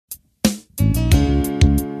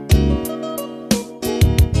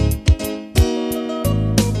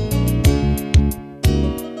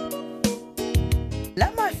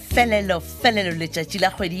felelo letšatši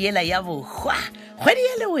la kgwedi yela ya bogwa kgwedi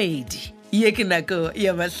ya lewedi ye ke nako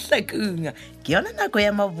ya mahlakong ke yona nako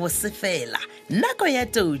ya mabose fela nako ya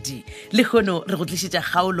todi le kgono re go tlišetša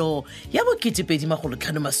kgaolo ya bo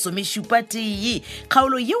 2050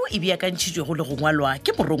 kgaolo yeo e beakantšhitšwego le go ngwalwa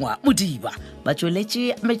ke morongwa modiba ba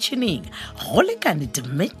tšweletše metšhineng go lekane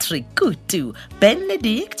Dimitri Kutu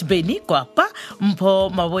Benedict Beni Kwapa Mpho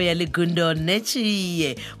Maboya le Gundo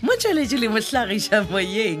Netšie motšweletše le mohlagiša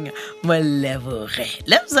moyeng Moleboge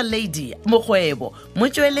Lebza Lady Mokgwebo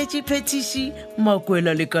motšweletše phetiši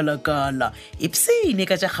Makwela le Kalakala ipsene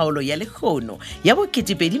ka tša kgaolo ya lekgono ya bo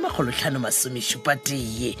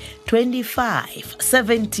 2050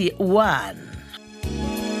 2571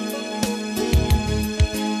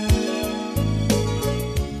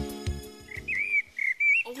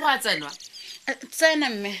 Wa tsenwa tsena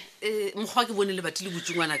mme mokgwa ke bone le batile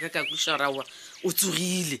botsungwana ka kusharawa o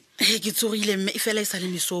tsogile ke tsogile mme e fela e sa le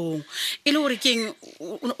mesong e le gore keng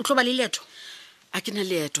o tlo ba le leeto a ke na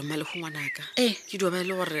leeto mma le go ngwanaka ke dio ba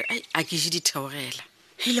le gore a ke je ditheogela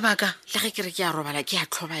he le baka le ge ke re ke a robala ke a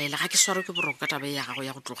tlhobaela ga ke sware ke boroko ka taba ya gago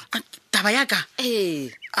ya go tloga taba ya ka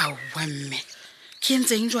au wa mme ke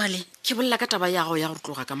ntseng jwale ke bolla ka taba ya gago ya go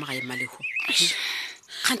tloga ka magae malego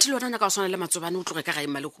kganthi le wena nyaka o swana le matsobane o tloge ka gae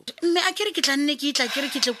malego mme a kere ke tla nne ke tla kere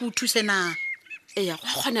ke tle go thuse na go a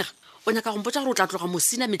kgonega o nyaka go mpotsa gore o tla tloga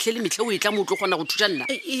mosina metlhe le metlhe o e tla mo tlo gona go thusa nna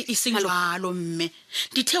e seng jalo mme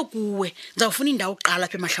dithekuwe nza ufuna indawo uqala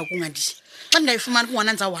apha emahlakong andisi xa ndingayifumani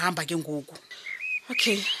kungona nza uhamba ke ngoku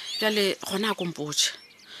okay jale gona go mpotse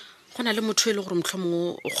gona le motho e le gore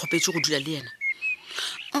motlhomo o kgopetse go dula le yena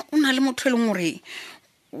o na le motho e leng gore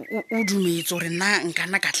o dumetse gore nna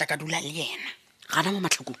nkana ka tla ka dula le yena gana mo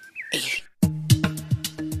matlhakong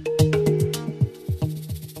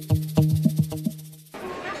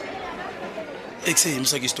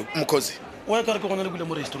Msaki stop mokhozi wa ka re ke gona le bula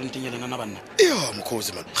mo restauranteng ya lena na banna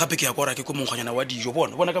mokhozi man gape ke ya kora ke ko monkgwanyana wa dijo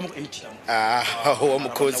bona ka mo 8 wa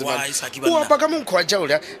mokhozi man wa ba ka monkgwa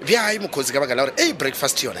jaola bya mokhozi ka ba ka la gore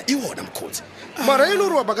breakfast yona e wona mokhozi mara e le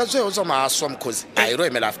gore wa ba ka tswe o tswa maaswa mokhozi a iro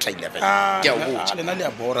emela after 11 ke a botsa lena le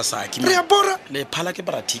a bora Saki re a bora le phala ke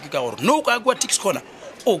praktiki ka gore no ka kwa tix khona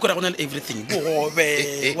o kora gona le everything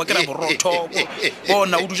bobe wa kera borotho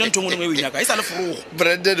bona o duja ntho ngwe ngwe nyaka e sa le furugo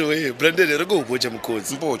Brandon re go botsa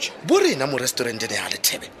mokhozi bo rena mo restaurant ne ya le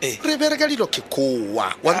thebe re bereka dilo ke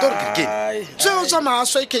kowa wa ndo re ke tseo tsa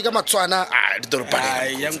maaswa ke ka matswana di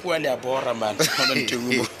dorobane yang kwa le a bora man ona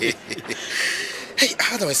ntwe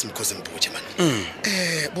otherwise mkhozi mbuje man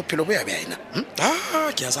bophelo bo ya bjana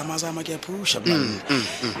ke a zama ke a pusha man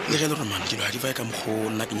le ge le re man dilo a di va ka mgo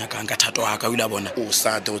nna ke nyaka ka thato aka o ile a bona o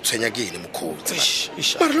sa do tshwenya ke ne mokhozi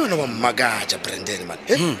mara lona wa mmagaja Brandon man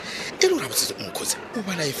e le ra botse mkhozi o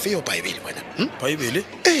bala e feo Bible bona Bible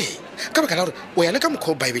ka baka la gore o ya le ka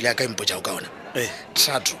mkho Bible ya ka impoja o ka ona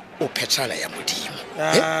thato o phethala ya modimo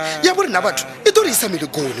ya bore na batho e to re isa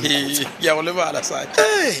melegone ya go lebala Saki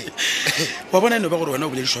wa bona eno ba gore wena o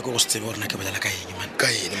bile dishwa ke go se tsebe gore na ke bolela ka eng man ka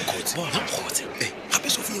eng mokhozi bona mokhozi gape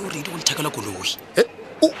Sofia o re di go nthakela koloi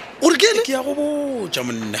o re ke ya go botsa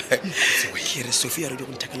monna ke re Sofia re di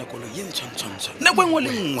go nthakela koloi ye tshwantsho na go engwe le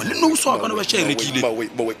ngwe le no uswa kana ba tshire rekile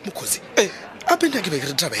mokhozi a pena ke be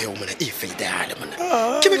re taba ya o mona e feida yale mona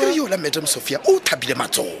ke be re yola Madam Sofia o thabile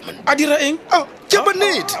matsomo a dira eng ke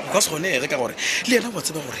bonete ka se gone re ka gore le yena wa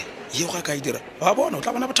tseba gore yeo ga ka e dira wa bona o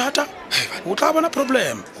tla bona bothata o tla bona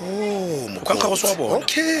problem ka go swa bona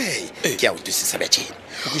okay ke a utlwisisa betšhene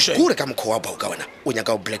gore ka mokgwa wa bao ka wona o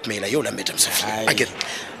nyaka o blackmaila yola Madam Sofia a ke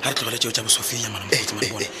re tlogela tšeo tša bosofia mana mokgotsi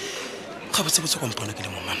mana bona ga botsebotse go mpona ke le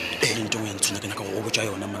mo man le ntho ya ntshona ke nyaka go botsa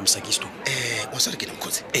yona Saki sto o sa re ke ne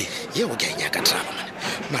mokhozi ye o ke a nyaka traba mana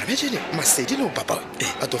mara betšhene masedi le o papa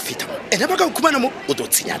a to fita mo ene ba ka o khumana mo o to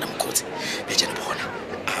tshinyana mokhozi betšhene bona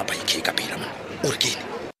a ba ikhe ka pela mana o re ke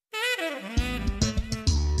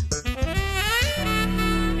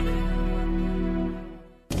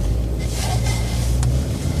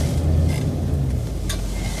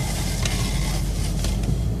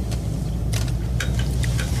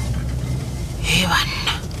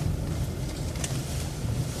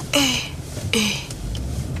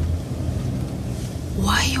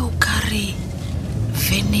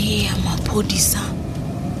maphodisa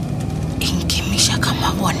enkemisha ka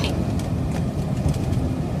mabone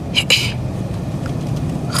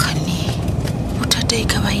gane bothata e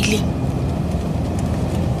ka ba ileng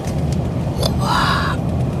goba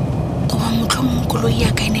motlhomong koloi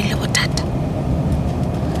ya ka ene le bothata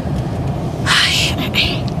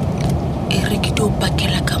e re ke dio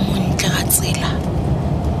pakela ka montle ga tsela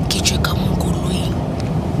ke tswe ka mo koloing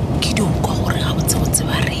ke dio kwa gore ga botsebotse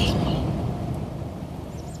ba reng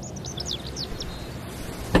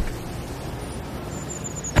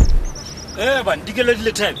Mampane Dikeledi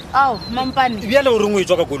le Thabe ao Mampane bjale o reng o e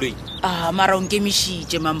tswa ka koloi mara o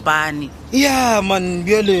nkemišitše Mampane ya man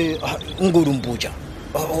bjale nko dimpotša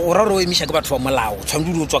o ra gore o emiša ke batho ba molao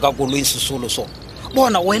tshwanetse o tswa ka koloi sesolo so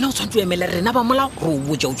bona wena o tshwanetse o emele rena ba molao re o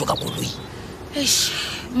botša o tswa ka koloi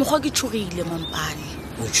mokgwa ke tšhogile Mampane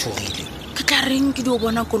o tšhogile ke tla reng ke di o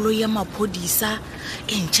bona koloi ya maphodisa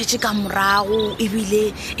e ntšhetše ka morago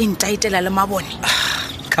ebile e ntaetela le mabone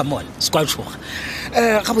come on se kwa tšhoga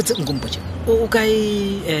ga botse nkompotša o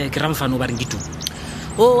kae ke ramfane o ba reng ke tumo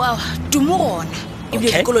tumo gona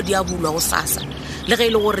ebile Okay. dikolo di a bulwa go sasa le ge e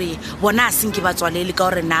le gore bona a senke ba tswalele ka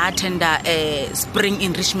gore na attenda spring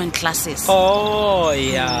enrichment classes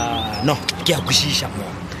ya no ke a kwešiša mo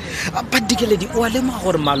but Dikeledi o a lemoga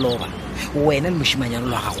gore maloba wena le mošimanyano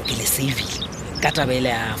lwa gago ke le savile ka tabele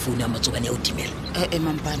ya foune ya matsokane ya yeoTumela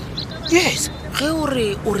Mampane yes ge o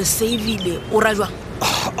re savile o ra jwang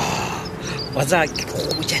wa tsa ke go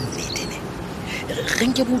botša nnete ne ge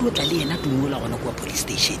nke bodi o tla le yena tumola gona kua police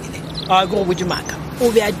station ne ke go botse maaka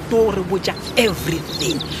o be a to re botša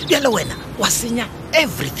everything bjale wena wa senya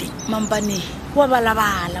everything Mampane wa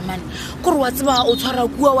balabala mane kore wa tseba o tshwara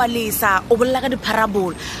kua wa lesa o bolela ka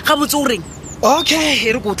diparabola ga botse o reng okay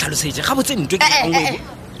e re ko o tlhalosetse ga botse ntwe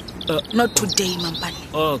not today Mampane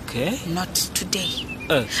okay not today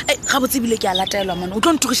ga botse ebile ke a latelwa mane o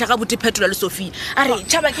tlo nthogiša ga bote phetola le Sophia a re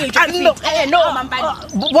tšhaba ke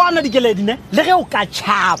bona Dikeledi ne le ge o ka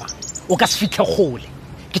tšhaba o ka se fitlhe kgole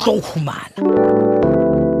ke tlo go humana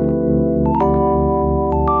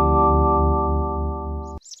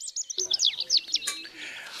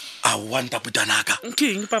a wanta putanaka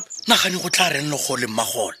keng papa nagane go tla reng le gole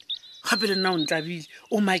mmagole gape le nna o ntlabile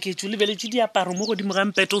o maketse o lebeletse diaparo mo godimo ga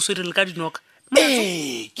mpete o swere le ka dinoka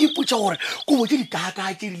ke ipotsa gore kobo tse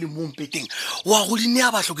dikaka tse di le mo mpeteng wa go di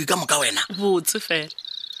nea batlhoke ka moka wena botse fela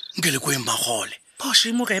nke le koeng bagole phoso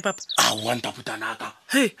e mo kae papa a wanta putanaka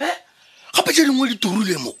he gape tse dingwe di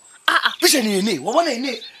turule mo pešane ene wa bona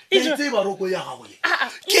ene etse baroko ya gago ye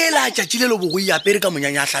ke la tšatši le lebogo e apere ka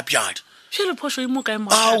monyanya a tlapjadi šele phoso e mo kae mo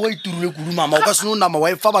wa iturule kudu mama o ka seno nama wa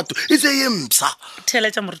e fa batho e tse ye mpsa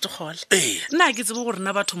theletša moretegole Ee. nna ke tsebe gore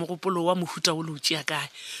nna batho mogopolo wa mohuta o le o tšea kae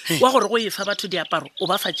wa gore go e fa batho diaparo o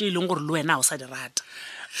ba fa tše e leng gore le wena o sa di rata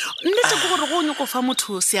nnete ke gore go o nyako fa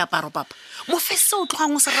motho seaparo papa mofese o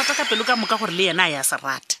tlogang o se rata ka pelo ka moka gore le yena a ya se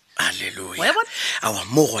rate alleluja awa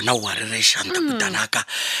mo gona o a re re shanta putanaka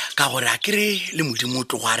ka gore a kere le modimo o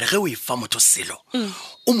tlogo a re ge o e fa motho selo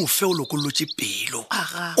o mo fe o lokolotse pelo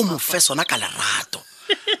o mo fe sona ka lerato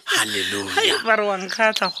halleluja ba re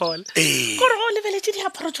wankgatlha gole Ee. kore go o lebeletse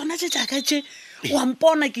diaparo tsona tše jaaka tše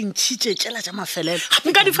wampona ke ntšhitše tšela tša mafelelo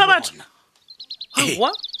nka di fa batho Ee.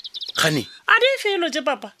 wa gane a di felo tše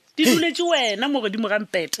papa di duletse wena mo godimo ga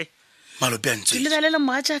mpete malope a di ntse lebelele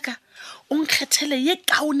moga jaaka o nkgethele ye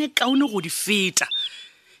kaone go di feta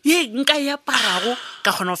ye nka e aparago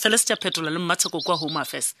ka kgona go fele se tša phetola le mmatsheko kwa home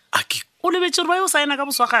affairs o lebetse gore ba yo saena ka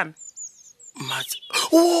boswagana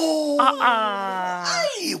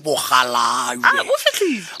bogalae o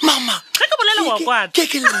fitlhile mama ge ke bolela wa kwata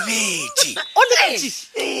ke lebetse o lebetse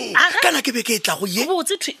kana ke be ke tla go ye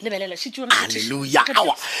botse thwe lebelela šitse yona Halleluja.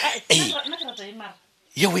 Awa.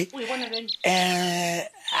 yewe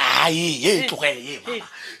ye tlogele ye mama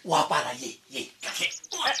o apara ye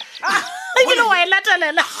ebile wa e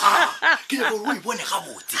latelela ke le gore o e bone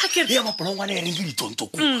gabotse e ya mapolongwana e reng ke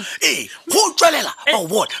ditsontoko go tswelela ba o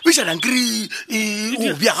bona bišanang kry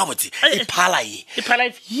o bia gabotse e phala ye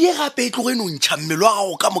gape e tlogo e no ntšha mmelo wa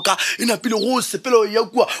gago ka moka e napile go sepelo ya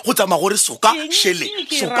kua go tsamaya gore soka shele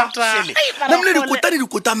namole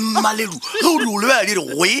dikota mmalelu ge o di o lebela di re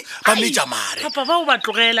goe ba metša mare papa ba o ba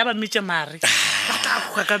tlogela ba metse mare ba tla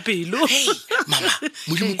goga ka pelo mama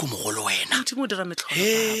modimo ko mogolo wena modimo o dira metlholo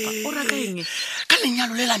papa o raka eng ka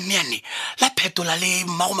lenyalo le la mmeane la phetola le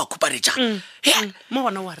mmago makhuparetša mo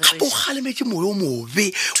gona wa gape o galemetse moyo o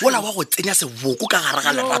mobe ola wa go tsenya seboko ka gare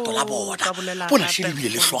ga lerato la bona bona šedibile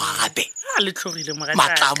le tloga gape le tlhogile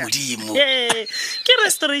matla a modimo ke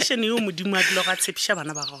restoration yo modimo a dilo ga tshepiša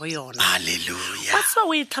bana ba gago yona halleluja ba tseba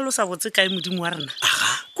o e tlhalosa botse kae modimo wa rena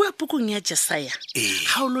kua pokong ya jesaya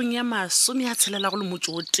kgaolong ya masome a tshelela go le motse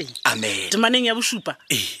o teng amen temaneng ya bosupa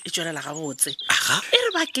e tswelela gabotse e re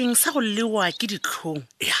bakeng sa go lewa ke ditlhong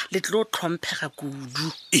le tlo tlhomphega kudu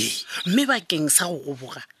mme bakeng sa go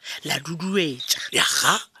goboga la duduetša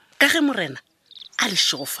ka ge morena a le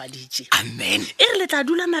šegofaditše amen e re le tla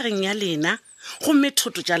dula nageng ya lena gomme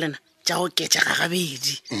thoto tša lena tša go ketšega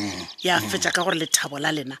gabedi ya fetša ka gore lethabo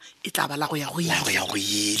la lena e tla ba la go ya go ile go ya go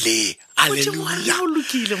ile Aleluya o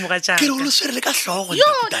lokile mogatšaka ke re o le swere le ka hlogo yo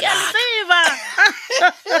ke a le tseba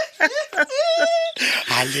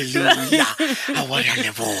Haleluya a wa ya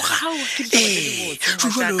leboga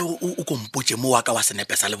jwale o kompotse mo wa ka wa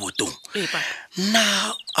senepe sa lebotong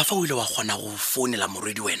nna a fa o ile wa kgona go founela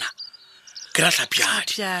morwedi wena ke ra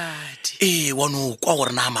hlapjadi wa no kwa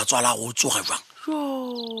gore na matswala go tsoga jwang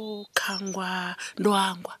yo khangwa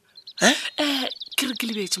ndoangwa ke re ke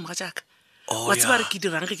lebetse mogatšaka wa tseba re ke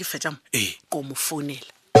dirang ge ke fetša mo ko mo founela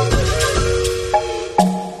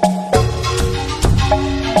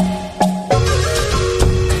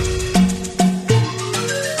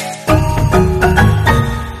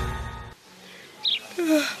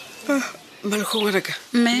malekgongwanaka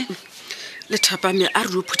mme le thapame a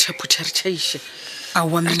re o phuthaphutha re tšhaiše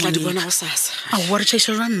re tla di bona go sasa aowa re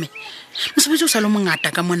tšhaiše jwa mme mosebetsi o sa le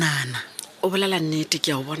mongata ka monana o bolela nnete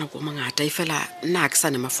ke a o bona ko mongata e fela nna a ke sa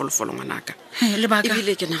ne mafolofolo ngwanaka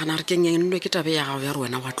ebile ke nagana re keng nnwe ke tabe ya gago ya re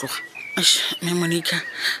wena wa tloga mme monica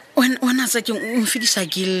wena tsa ke o mfedisa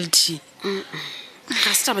guilty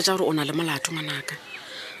ga se taba tša gore o na le molato ngwanaka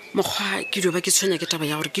mokgwa ke dio ba ke tshwenya ke taba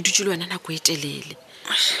ya gore ke dutse le wena nako e telele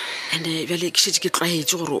ande bjale ke šetse ke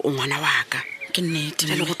tlwaetse gore o ngwana wa ka ke nnete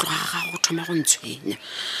le go tloga ga go thoma go ntshwenya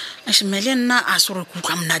ashimele nna a se gore ke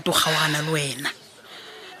utlwa monate o kgaogana le wena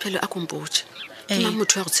pele a kompotse ke mang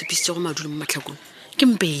motho ya go tshepisitse go madulo mo matlhakong ke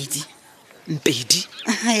Mpedi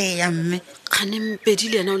ya mme kgane Mpedi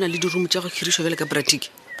le yena o na le dirumo tša go khirišo bjale ka bratiki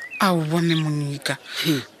aowa mme monica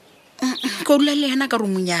ka dula le yena ka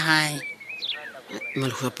rumong ya gae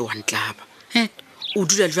malehuape wa ntlaba o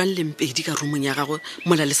dula jwang le Mpedi ka rumong ya gago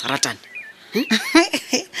mola le sa ratane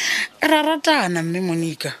ra ratana mme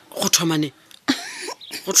monica go thoma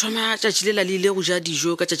tšatši le la le ile go ja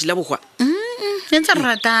dijo ka tšatši la bogwa ntse re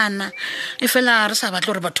ratana e fela re sa batle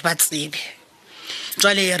gore batho ba tsebe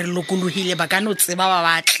jwale re lokologile ba ka no tseba ba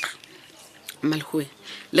batla malehue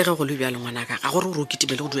le ge go le bjalo ngwanaka ga gore o re o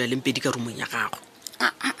ketebele go dula le Mpedi ka rumong ya gago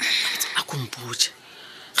a kompotse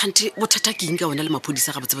kgante bothata ke eng ka wena le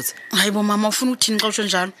maphodisa ga botsebotse ga bo mama o fone o thini ga o tshone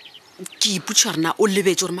jalo ke iputša rena o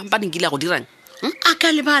lebetse gore Mampane ke ile go dirang a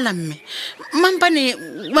ka lebala mme Mampane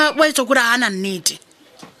wa etswa kore a ana nnete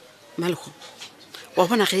malego wa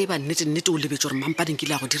bona ge e ba nnete o lebetse gore Mampane ke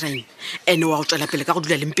ile go dirang ene wa go tswela pele ka go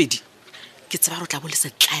dula le Mpedi ke tseba re tla bo le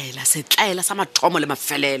setlaela sa mathomo le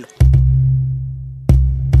mafelelo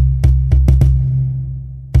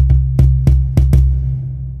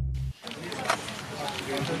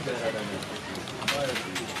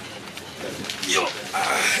yo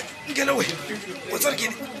ngela we o tsare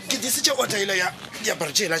ke disitse o taila ya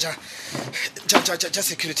barjela ja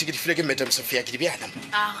security ke difile ke Madam Sophia ke di bjana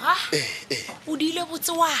aha o dile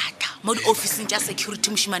botse wata mo di officing tša security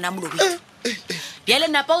moshimana a molobi bjale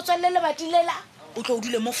napa o tswalele batilela o tlo o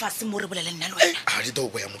dule mo fase mo re bolele nna le wena a di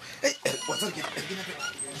dogo ya mo wa tsare ke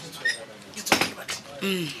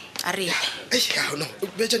a re no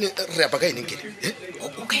bejane re apa ka ene nkele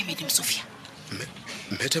o ka Madam Sophia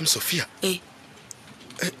Madam Sophia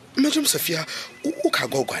Madam Sophia o ka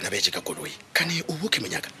go gwana beje ka koloi kane o boke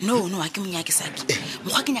monyaka no a ke monyake Saki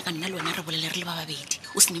mokgwa ke nyaka nna le wena re bolele re le ba babedi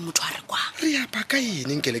o se ne motho a re kwa re apa ka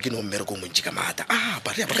ene nkele ke no mmere go montši ka mata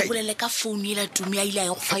ba re apa ka re bolele ka foune yeoTumi a ile a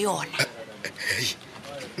go fa yona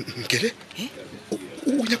nkele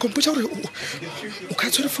o nya kompotsa gore o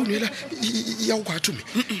ka tshwere foune ela ya yeoTumi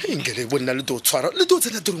nkele bona le to tshwara le to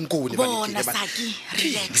tsena dirong ko ne ba bona Saki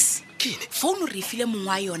relax foune re file mongwe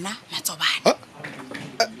wa yona matsobana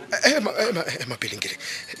ema pele nkele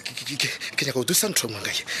ke nyaka o dusa ntho ngwa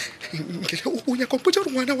ngae nkele o nya kompotsa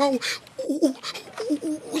gore ngwana wao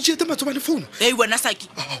o jete matsobane founu bona Saki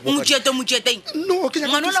mojete no ke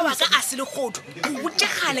nyaka ngwana wa ka a se le godo o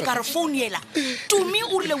botegale ka re foune ela Tumi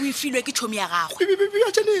o rile o ifilwe ke thomi ya gago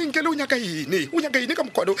a tsene nkele o nyaka ene ka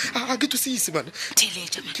mokwado a ke tusisi man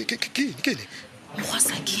teleja ke ne mokgwa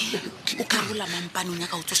Saki o ka rola Mampane o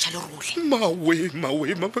nyaka o tsoša lerole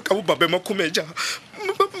mawe ka bo babe makhumeja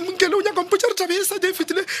nkele o nyaka mpotsa re tabe e sa di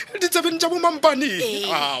fetile ditsebeng tša bo Mampane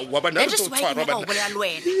wa bana re tlo tshwarwa bana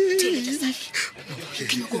teleja Saki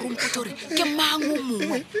ke nyako re mpotsa gore ke mang o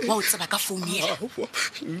mongwe wa o tseba ka foune ela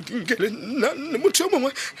nkele nna motho yo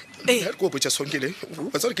mongwe re ko botsa sonkele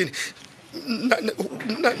wa tsare kene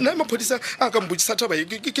na maphodisa a ka mbotsisa taba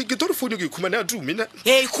ke tore founu ke ikhumane a Tumi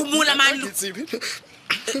khumula manu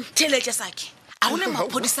teleja Saki a gone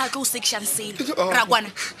maphodisa a tlo o section sale ra kwana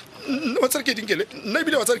wa tsare ke dinkele nna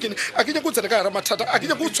ebile wa tsare kene a ke nyako tsena ka gara mathata a ke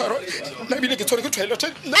nyako o tshwarwa nna ebile ke tshware ke toilet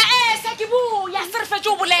Saki bu ya serfetse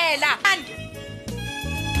o bolela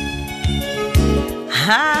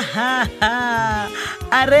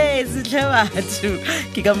a re setlhe batho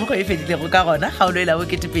ke ka mokgwa e fedilego ka gona kgaolo e la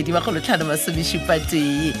boketepedi wa kgolotlhano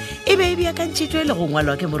masomešupatee e be e beakantšhitšwe le go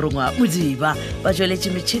ngwalwa ke morongwa modiba ba tsweletše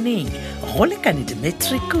metšhineng go lekane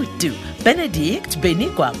Dimitri Kudu, Benedict Beni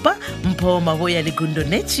Kwapa, Mpho Maboya le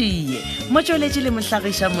Gundonetšie, motsweletši le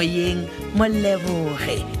mohlagiša moyeng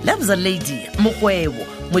Moleboge, Labza Lady Mokgwebo,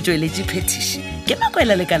 motsweletši phetiši ke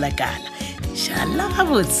Makwela Lekalakala. Shala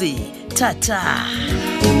gabotse,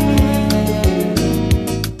 tata.